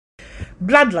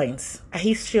Bloodlines, a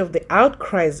history of the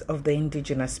outcries of the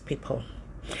indigenous people.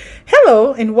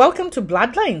 Hello and welcome to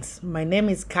Bloodlines. My name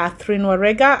is Catherine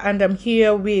Warega and I'm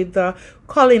here with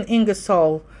Colin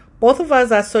Ingersoll. Both of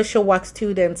us are social work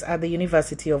students at the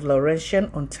University of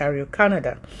Laurentian, Ontario,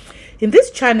 Canada. In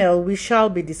this channel, we shall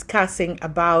be discussing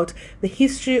about the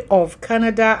history of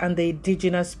Canada and the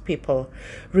indigenous people.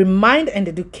 Remind and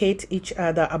educate each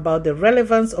other about the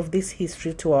relevance of this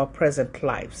history to our present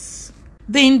lives.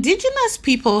 The indigenous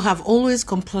people have always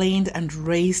complained and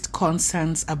raised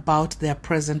concerns about their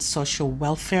present social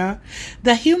welfare,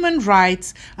 their human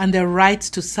rights, and their rights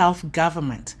to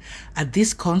self-government. Are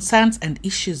these concerns and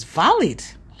issues valid?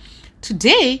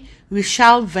 Today, we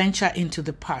shall venture into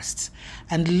the past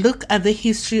and look at the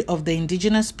history of the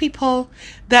indigenous people,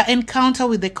 their encounter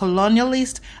with the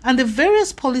colonialist, and the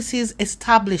various policies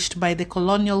established by the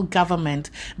colonial government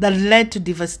that led to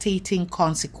devastating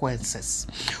consequences,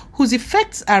 whose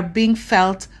effects are being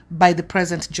felt by the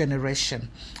present generation.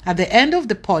 At the end of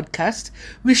the podcast,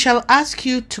 we shall ask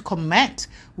you to comment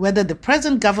whether the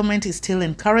present government is still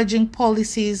encouraging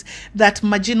policies that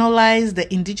marginalize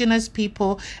the indigenous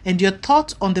people and your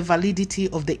thoughts on the validity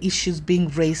of the issues being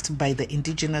raised by the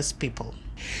indigenous people.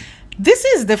 This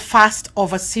is the first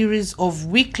of a series of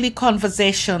weekly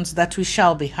conversations that we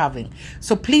shall be having.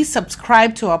 So please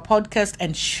subscribe to our podcast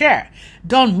and share.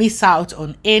 Don't miss out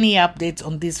on any updates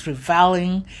on this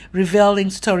revealing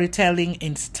storytelling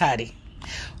and study.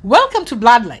 Welcome to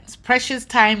Bloodlines. Precious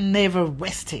time never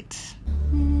wasted.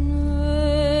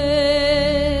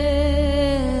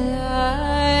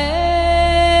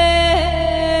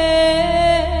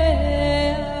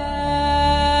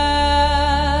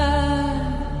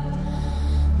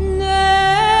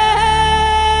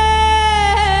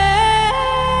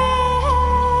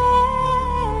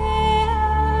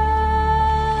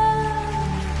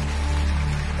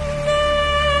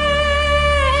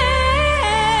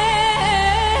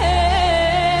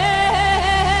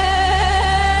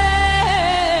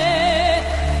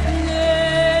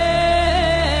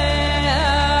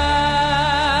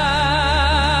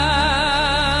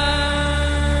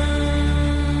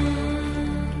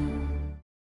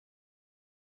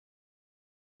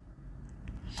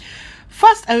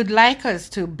 First, I would like us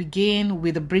to begin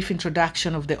with a brief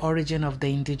introduction of the origin of the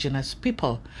indigenous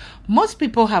people. Most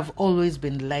people have always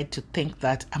been led to think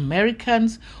that America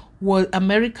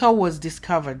was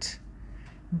discovered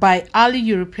by early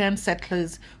European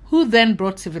settlers who then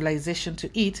brought civilization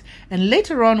to it and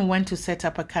later on went to set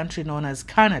up a country known as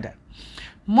Canada.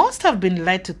 Most have been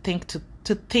led to think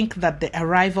that the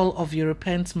arrival of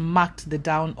Europeans marked the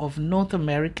dawn of North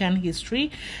American history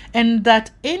and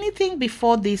that anything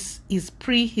before this is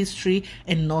prehistory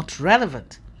and not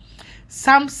relevant.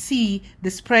 Some see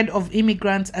the spread of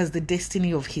immigrants as the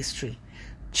destiny of history,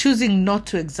 choosing not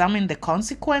to examine the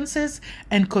consequences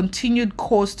and continued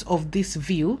course of this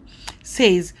view,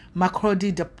 says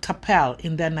Macrody Tapel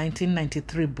in their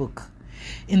 1993 book,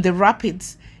 In the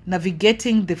Rapids,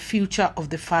 Navigating the Future of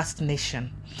the First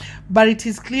Nation. But it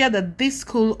is clear that this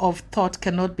school of thought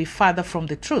cannot be further from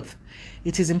the truth.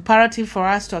 It is imperative for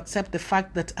us to accept the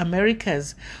fact that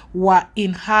Americas were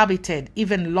inhabited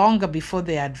even longer before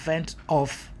the advent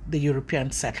of the European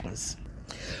settlers.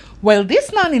 While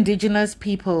these non-Indigenous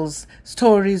people's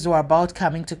stories were about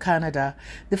coming to Canada,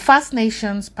 the First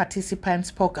Nations participants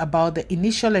spoke about the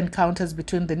initial encounters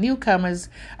between the newcomers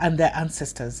and their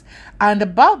ancestors, and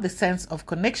about the sense of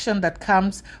connection that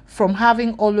comes from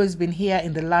having always been here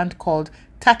in the land called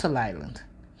Turtle Island.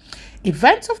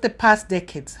 Events of the past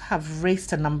decades have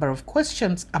raised a number of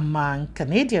questions among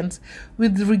Canadians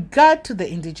with regard to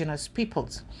the Indigenous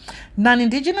peoples.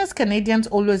 Non-Indigenous Canadians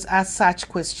always ask such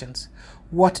questions.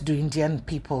 What do Indian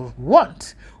people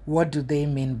want? What do they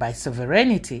mean by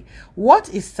sovereignty? What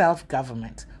is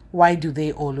self-government? Why do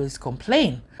they always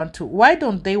complain? Why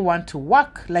don't they want to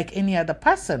work like any other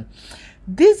person?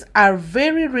 These are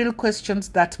very real questions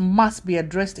that must be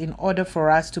addressed in order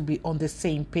for us to be on the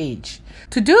same page.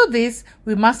 To do this,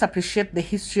 we must appreciate the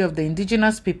history of the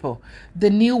indigenous people, the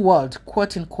New World,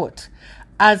 quote unquote,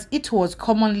 as it was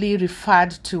commonly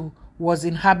referred to, was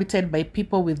inhabited by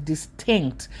people with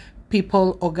distinct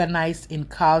people organized in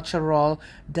cultural,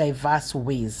 diverse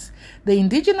ways. The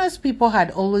indigenous people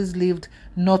had always lived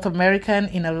North American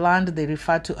in a land they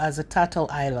referred to as a Turtle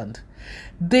Island.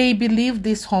 They believed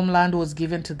this homeland was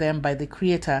given to them by the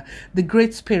Creator, the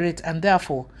Great Spirit, and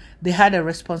therefore they had a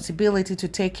responsibility to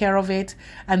take care of it,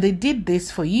 and they did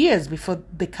this for years before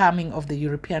the coming of the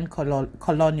European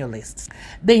colonialists.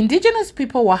 The indigenous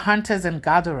people were hunters and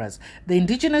gatherers. The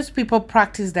indigenous people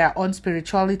practiced their own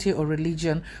spirituality or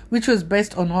religion, which was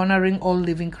based on honoring all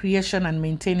living creation and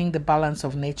maintaining the balance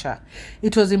of nature.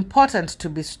 It was important to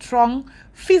be strong,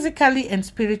 physically and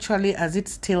spiritually, as it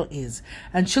still is,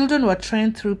 and children were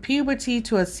trained through puberty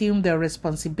to assume their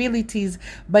responsibilities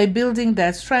by building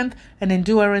their strength and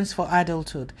endurance for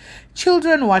adulthood.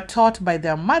 Children were taught by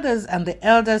their mothers and the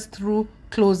elders through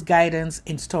close guidance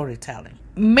in storytelling.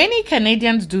 Many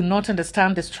Canadians do not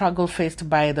understand the struggle faced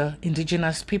by the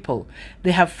Indigenous people.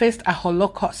 They have faced a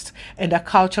Holocaust and a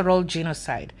cultural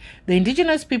genocide. The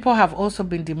Indigenous people have also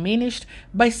been diminished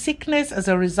by sickness as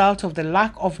a result of the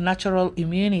lack of natural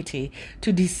immunity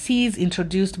to disease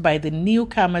introduced by the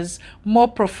newcomers. More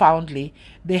profoundly,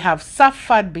 they have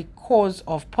suffered because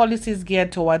of policies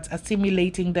geared towards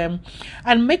assimilating them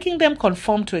and making them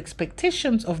conform to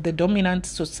expectations of the dominant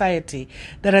society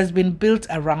that has been built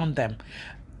around them.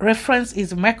 Reference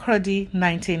is McCurdy,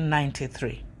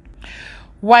 1993.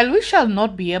 While we shall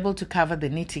not be able to cover the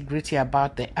nitty-gritty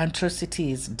about the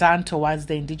atrocities done towards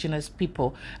the indigenous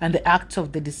people and the acts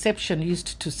of the deception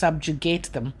used to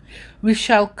subjugate them, we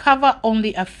shall cover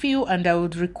only a few, and I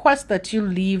would request that you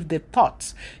leave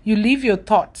your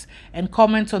thoughts and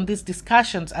comments on these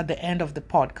discussions at the end of the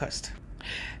podcast.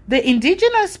 The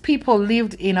indigenous people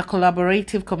lived in a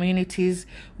collaborative communities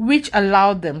which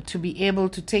allowed them to be able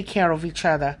to take care of each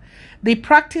other. They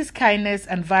practiced kindness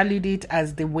and valued it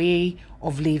as the way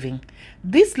of living.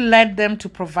 This led them to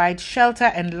provide shelter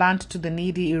and land to the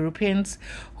needy Europeans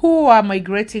who were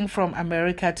migrating from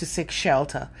America to seek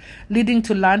shelter, leading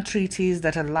to land treaties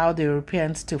that allowed the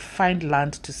Europeans to find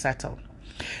land to settle.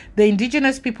 The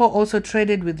indigenous people also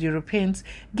traded with Europeans,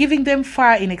 giving them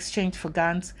fur in exchange for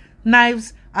guns,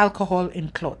 knives, alcohol,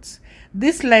 and clothes.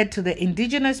 This led to the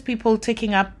indigenous people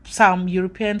taking up some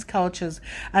European cultures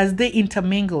as they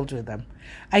intermingled with them.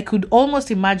 I could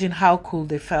almost imagine how cool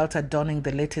they felt at donning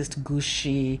the latest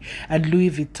Gucci and Louis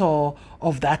Vuitton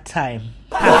of that time.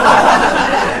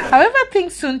 However,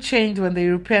 things soon changed when the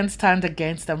Europeans turned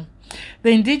against them.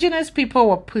 The indigenous people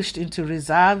were pushed into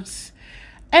reserves,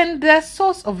 and their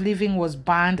source of living was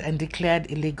banned and declared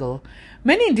illegal.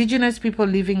 Many indigenous people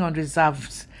living on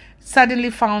reserves suddenly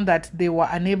found that they were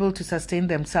unable to sustain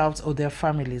themselves or their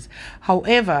families.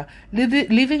 However,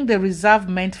 leaving the reserve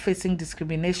meant facing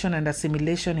discrimination and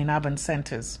assimilation in urban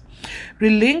centers,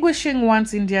 relinquishing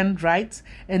one's Indian rights,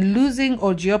 and losing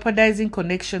or jeopardizing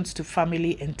connections to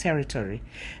family and territory.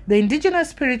 The indigenous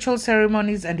spiritual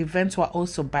ceremonies and events were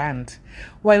also banned.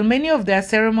 While many of their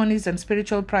ceremonies and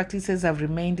spiritual practices have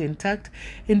remained intact,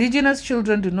 indigenous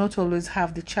children do not always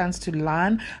have the chance to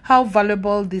learn how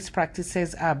valuable these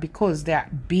practices are because they are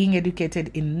being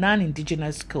educated in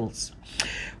non-indigenous schools.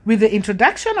 With the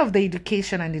introduction of the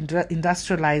education and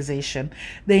industrialization,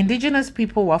 the indigenous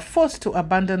people were forced to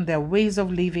abandon their ways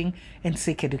of living and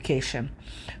seek education.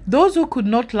 Those who could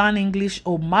not learn English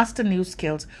or master new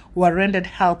skills were rendered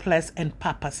helpless and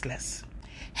purposeless.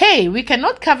 Hey, we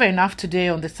cannot cover enough today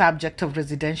on the subject of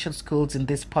residential schools in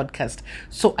this podcast,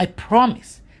 so I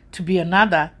promise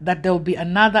there will be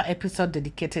another episode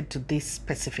dedicated to this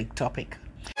specific topic.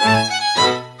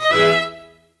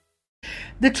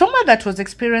 The trauma that was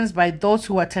experienced by those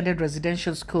who attended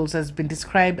residential schools has been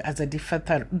described as a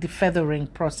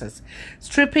defeathering process,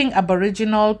 stripping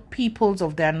Aboriginal peoples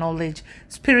of their knowledge,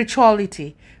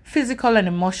 spirituality, physical and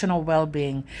emotional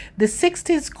well-being. The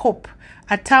 60s COPE,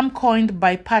 a term coined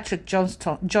by Patrick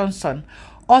Johnson,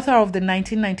 author of the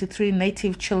 1993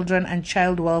 Native Children and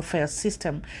Child Welfare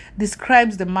System,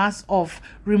 describes the mass of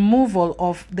removal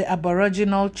of the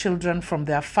Aboriginal children from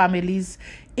their families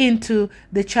into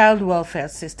the child welfare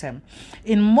system,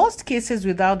 in most cases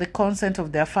without the consent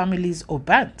of their families or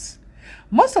bands.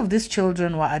 Most of these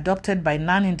children were adopted by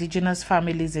non-Indigenous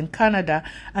families in Canada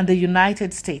and the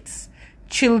United States.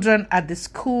 Children at the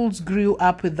schools grew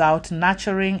up without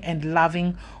nurturing and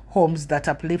loving homes that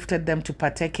uplifted them to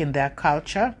partake in their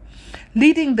culture,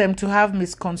 leading them to have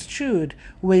misconstrued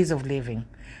ways of living.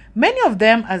 Many of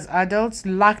them, as adults,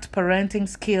 lacked parenting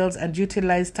skills and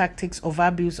utilized tactics of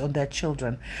abuse on their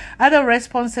children. Other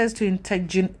responses to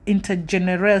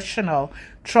intergenerational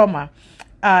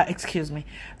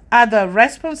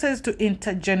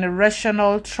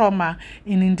trauma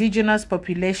in Indigenous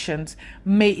populations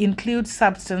may include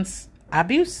substance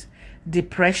abuse,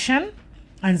 depression,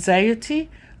 anxiety,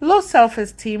 low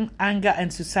self-esteem, anger,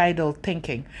 and suicidal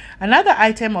thinking. Another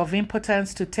item of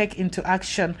importance to take into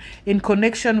action in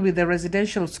connection with the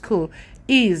residential school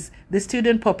is the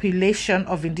student population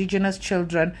of indigenous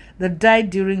children that died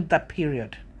during that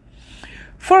period.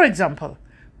 For example,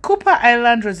 Cooper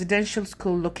Island Residential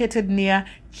School, located near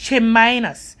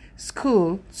Chemainus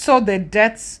School, saw the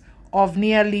deaths of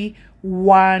nearly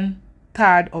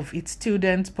 1/3 of its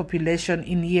student population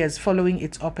in years following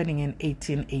its opening in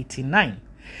 1889.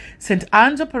 St.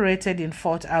 Anne's operated in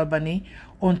Fort Albany,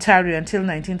 Ontario until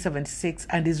 1976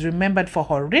 and is remembered for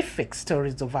horrific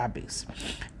stories of abuse.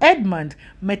 Edmund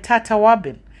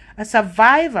Metatawabin, a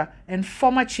survivor and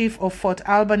former chief of Fort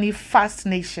Albany First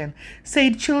Nation,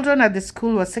 said children at the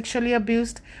school were sexually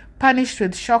abused, punished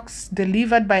with shocks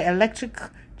delivered by electric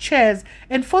chairs,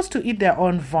 and forced to eat their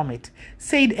own vomit,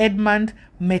 said Edmund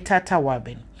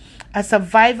Metatawabin, a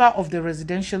survivor of the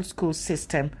residential school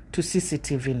system, to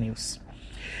CCTV News.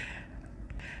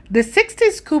 The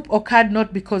 60s coup occurred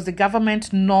not because the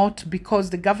government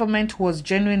was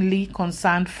genuinely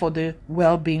concerned for the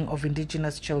well-being of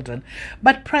indigenous children,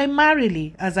 but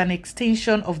primarily as an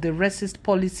extension of the racist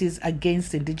policies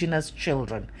against indigenous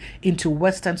children into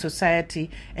Western society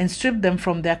and stripped them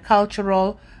from their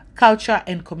culture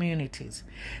and communities.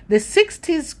 The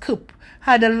 60s coup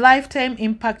had a lifetime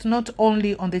impact not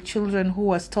only on the children who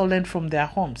were stolen from their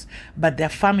homes, but their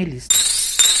families.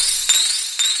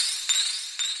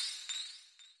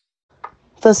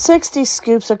 The 60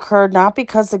 scoops occurred not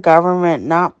because the government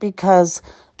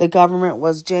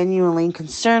was genuinely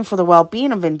concerned for the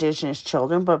well-being of indigenous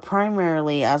children, but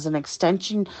primarily as an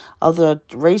extension of the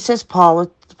racist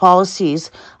policies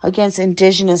against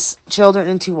indigenous children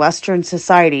into Western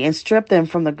society and stripped them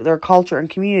from their culture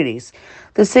and communities.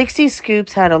 The 60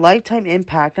 scoops had a lifetime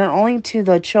impact not only to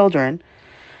the children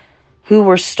who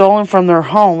were stolen from their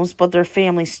homes, but their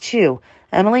families too.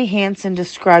 Emily Hansen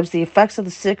describes the effects of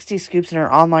the 60 scoops in her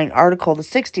online article, The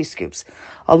 60 Scoops,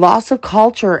 a loss of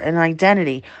culture and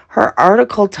identity. Her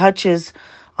article touches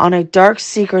on a dark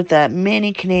secret that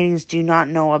many Canadians do not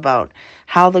know about,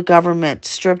 how the government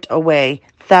stripped away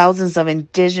thousands of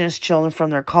indigenous children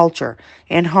from their culture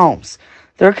and homes,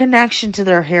 their connection to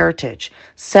their heritage.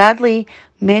 Sadly,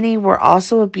 many were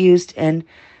also abused and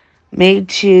made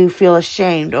to feel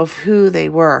ashamed of who they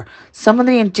were. Some of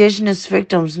the indigenous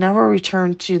victims never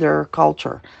returned to their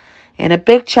culture, and a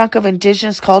big chunk of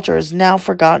indigenous culture is now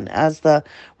forgotten as the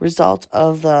result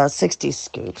of the 60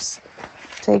 scoops.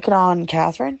 Take it on,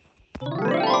 Catherine.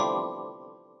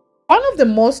 One of the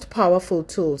most powerful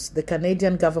tools the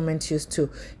Canadian government used to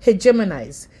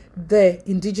hegemonize the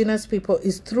indigenous people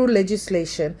is through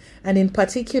legislation, and in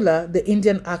particular the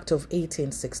Indian Act of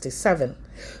 1867.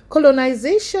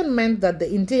 Colonization meant that the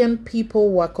Indian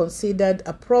people were considered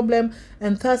a problem,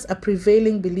 and thus a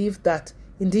prevailing belief that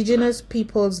indigenous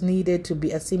peoples needed to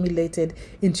be assimilated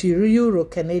into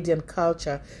Euro-Canadian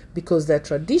culture because their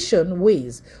traditional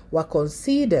ways were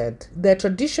considered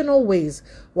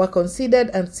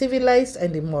uncivilized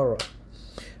and immoral.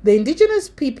 The indigenous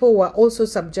people were also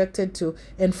subjected to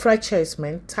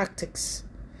enfranchisement tactics.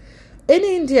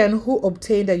 Any Indian who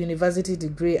obtained a university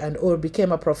degree or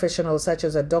became a professional such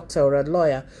as a doctor or a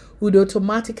lawyer would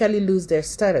automatically lose their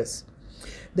status.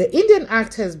 The Indian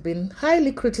Act has been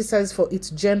highly criticized for its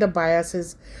gender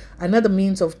biases, another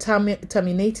means of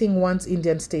terminating one's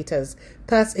Indian status,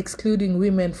 thus excluding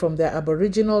women from their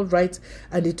Aboriginal rights,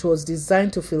 and it was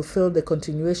designed to fulfill the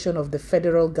continuation of the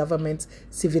federal government's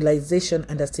civilization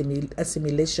and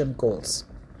assimilation goals.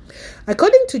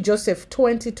 According to Joseph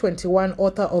 2021,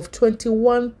 author of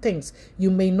 21 Things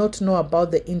You May Not Know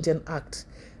About the Indian Act,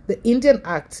 the Indian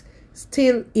Act,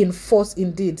 still in force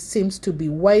indeed, seems to be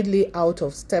widely out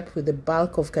of step with the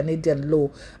bulk of Canadian law,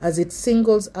 as it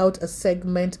singles out a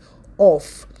segment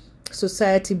of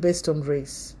society based on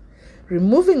race,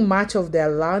 removing much of their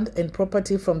land and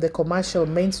property from the commercial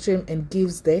mainstream, and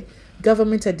gives the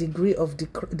government a degree of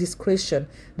discretion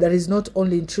that is not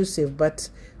only intrusive but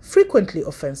frequently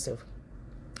offensive.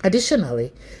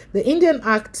 Additionally, the Indian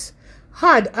Act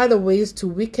had other ways to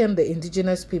weaken the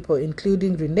indigenous people,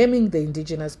 including renaming the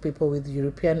indigenous people with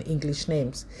European English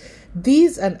names.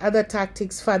 These and other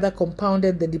tactics further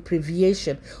compounded the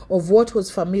deprivation of what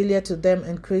was familiar to them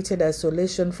and created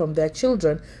isolation from their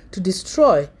children to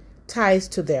destroy ties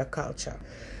to their culture.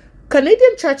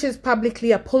 Canadian churches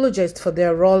publicly apologized for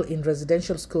their role in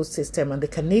residential school system, and the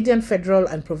Canadian federal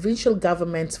and provincial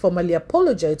governments formally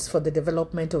apologized for the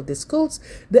development of the schools,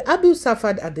 the abuse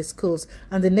suffered at the schools,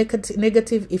 and the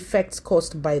negative effects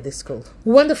caused by the school.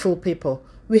 Wonderful people,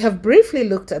 We have briefly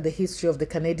looked at the history of the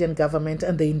Canadian government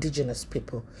and the Indigenous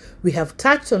people. We have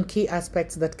touched on key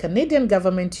aspects that Canadian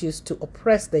government used to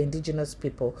oppress the Indigenous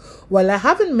people. While I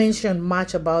haven't mentioned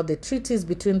much about the treaties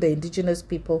between the Indigenous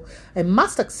people, I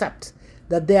must accept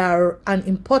that they are an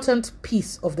important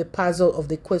piece of the puzzle of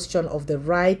the question of the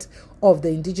right of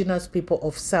the Indigenous people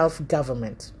of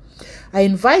self-government. I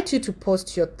invite you to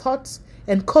post your thoughts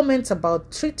and comments about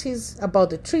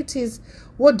the treaties.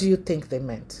 What do you think they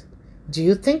meant? Do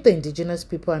you think the Indigenous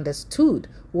people understood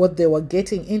what they were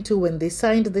getting into when they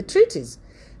signed the treaties?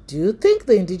 Do you think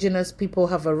the Indigenous people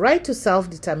have a right to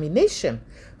self-determination?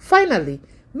 Finally,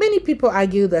 many people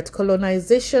argue that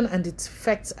colonization and its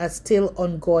effects are still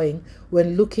ongoing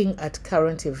when looking at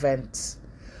current events.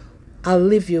 I'll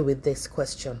leave you with this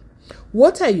question.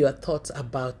 What are your thoughts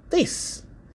about this?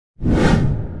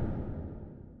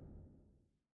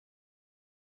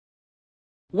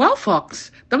 Well,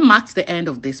 folks, that marks the end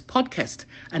of this podcast,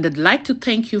 and I'd like to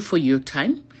thank you for your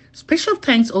time. Special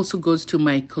thanks also goes to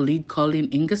my colleague Colin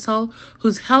Ingersoll,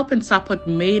 whose help and support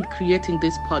made creating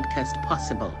this podcast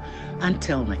possible.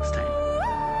 Until next time.